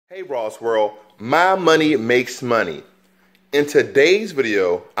Hey Ross World, my money makes money. In today's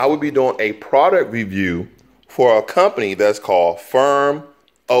video, I will be doing a product review for a company that's called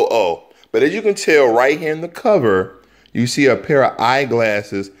FirmOO. But as you can tell right here in the cover, you see a pair of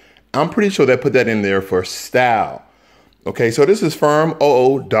eyeglasses. I'm pretty sure they put that in there for style. Okay, so this is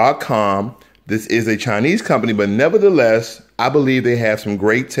FirmOO.com. This is a Chinese company, but nevertheless, I believe they have some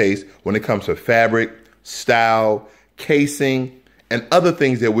great taste when it comes to fabric, style, casing, and other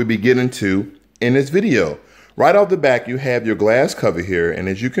things that we'll be getting to in this video. Right off the back, you have your glass cover here, and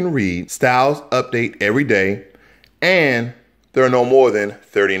as you can read, styles update every day, and they're no more than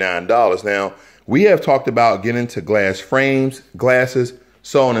 $39. Now, we have talked about getting into glass frames, glasses,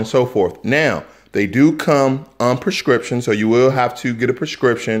 so on and so forth. Now, they do come on prescription, so you will have to get a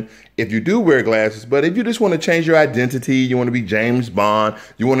prescription if you do wear glasses. But if you just want to change your identity, you want to be James Bond,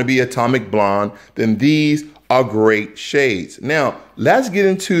 you want to be Atomic Blonde, then these are great shades. Now, let's get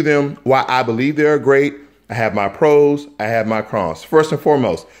into them, why I believe they're great. I have my pros, I have my cons. First and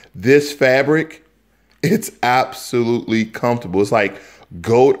foremost, this fabric, it's absolutely comfortable. It's like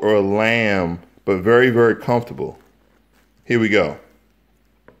goat or lamb, but very, very comfortable. Here we go.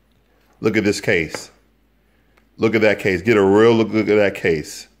 Look at this case. Look at that case. Get a real look at that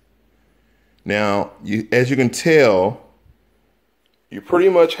case. Now, as you can tell, you pretty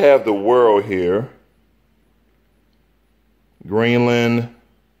much have the world here. Greenland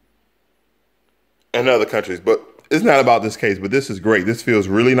and other countries, but it's not about this case, but this is great. This feels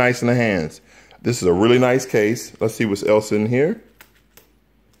really nice in the hands. This is a really nice case. Let's see what's else in here.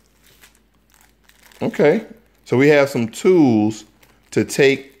 Okay, so we have some tools to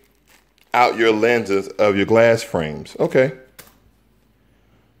take out your lenses of your glass frames. Okay,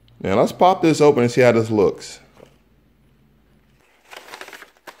 now let's pop this open and see how this looks.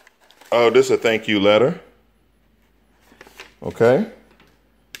 Oh, this is a thank you letter. Okay.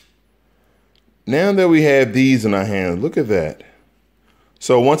 Now that we have these in our hands, look at that.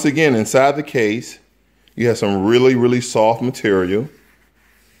 So once again, inside the case, you have some really, really soft material.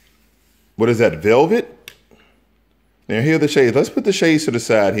 What is that, velvet? Now here are the shades. Let's put the shades to the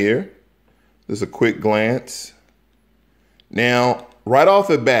side here. This is a quick glance. Now, right off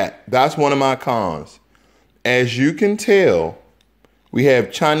the bat, that's one of my cons. As you can tell, we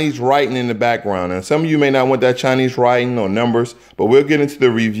have Chinese writing in the background. And some of you may not want that Chinese writing or numbers, but we'll get into the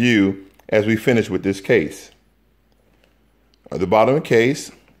review as we finish with this case. At the bottom of the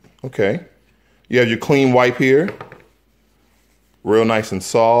case, okay. You have your clean wipe here. Real nice and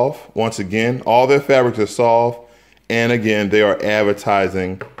soft. Once again, all their fabrics are soft. And again, they are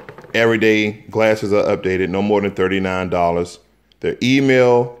advertising everyday glasses are updated, no more than $39. Their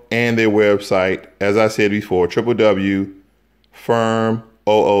email and their website, as I said before,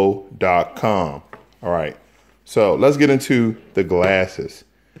 www.FirmOO.com. All right, so let's get into the glasses.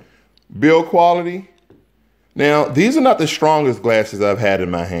 Build quality. Now, these are not the strongest glasses I've had in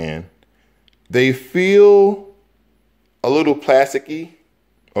my hand. They feel a little plasticky,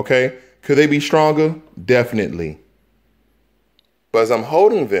 okay? Could they be stronger? Definitely. But as I'm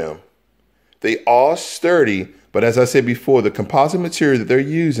holding them, they are sturdy, but as I said before, the composite material that they're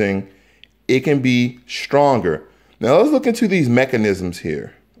using, it can be stronger. Now let's look into these mechanisms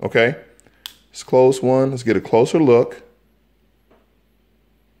here, okay? Let's close one, let's get a closer look.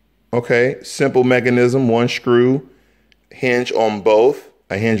 Okay, simple mechanism, one screw, hinge on both,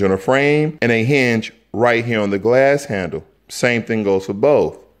 a hinge on a frame, and a hinge right here on the glass handle. Same thing goes for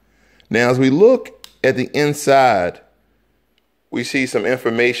both. Now as we look at the inside, we see some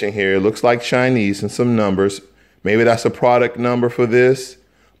information here. It looks like Chinese and some numbers. Maybe that's a product number for this.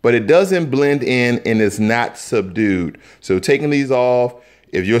 But it doesn't blend in and is not subdued. So taking these off,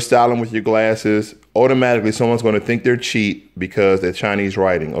 if you're styling with your glasses, automatically someone's going to think they're cheap because they're Chinese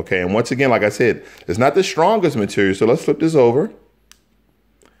writing. Okay, and once again, like I said, it's not the strongest material. So let's flip this over.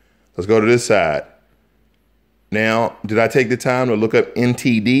 Let's go to this side. Now, did I take the time to look up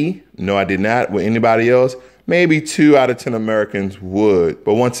NTD? No, I did not. With anybody else? Maybe 2 out of 10 Americans would.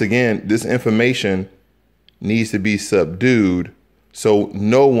 But once again, this information needs to be subdued so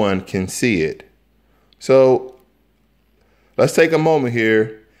no one can see it. So let's take a moment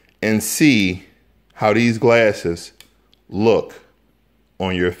here and see how these glasses look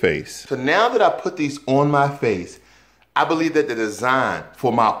on your face. So now that I put these on my face, I believe that the design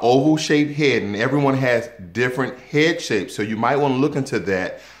for my oval shaped head, and everyone has different head shapes, so you might want to look into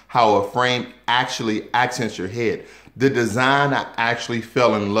that, how a frame actually accents your head. The design I actually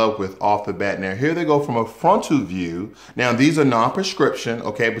fell in love with off the bat. Now here they go from a frontal view. Now these are non-prescription,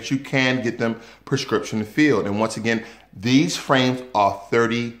 okay, but you can get them prescription filled. And once again, these frames are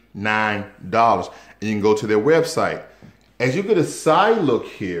 $39. And you can go to their website. As you get a side look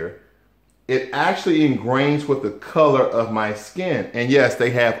here, it actually ingrains with the color of my skin. And yes,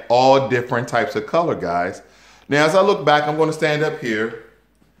 they have all different types of color, guys. Now, as I look back, I'm going to stand up here.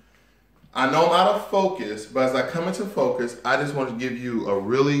 I know I'm out of focus, but as I come into focus, I just want to give you a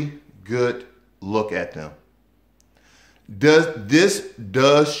really good look at them. This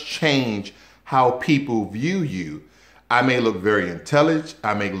does change how people view you. I may look very intelligent.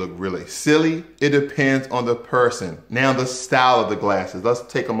 I may look really silly. It depends on the person. Now, the style of the glasses. Let's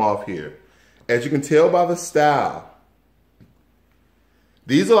take them off here. As you can tell by the style,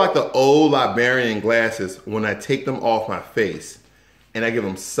 these are like the old librarian glasses when I take them off my face and I give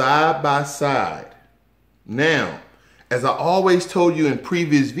them side by side. Now, as I always told you in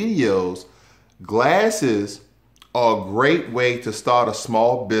previous videos, glasses are a great way to start a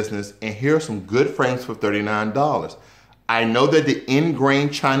small business, and here are some good frames for $39. I know that the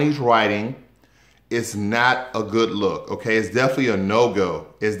ingrained Chinese writing is not a good look, okay? It's definitely a no-go.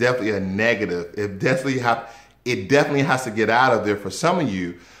 It's definitely a negative. It definitely has to get out of there for some of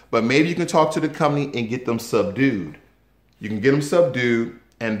you, but maybe you can talk to the company and get them subdued. You can get them subdued,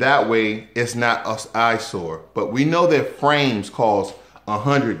 and that way it's not an eyesore. But we know that frames cost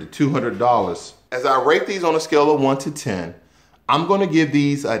 $100 to $200. As I rate these on a scale of 1 to 10, I'm gonna give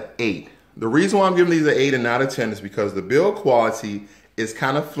these an 8. The reason why I'm giving these an 8 and not a 10 is because the build quality is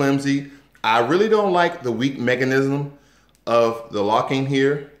kind of flimsy. I really don't like the weak mechanism of the locking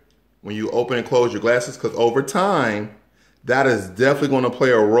here when you open and close your glasses, because over time, that is definitely going to play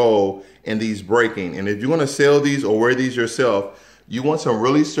a role in these breaking. And if you're going to sell these or wear these yourself, you want some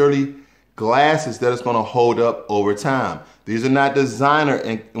really sturdy glasses that is going to hold up over time. These are not designer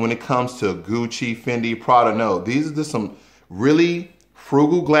when it comes to Gucci, Fendi, Prada. No, these are just some really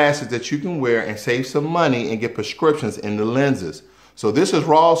frugal glasses that you can wear and save some money and get prescriptions in the lenses. So this is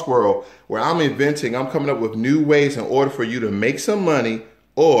Raw Squirrel, where I'm coming up with new ways in order for you to make some money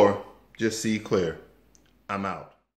or just see clear. I'm out.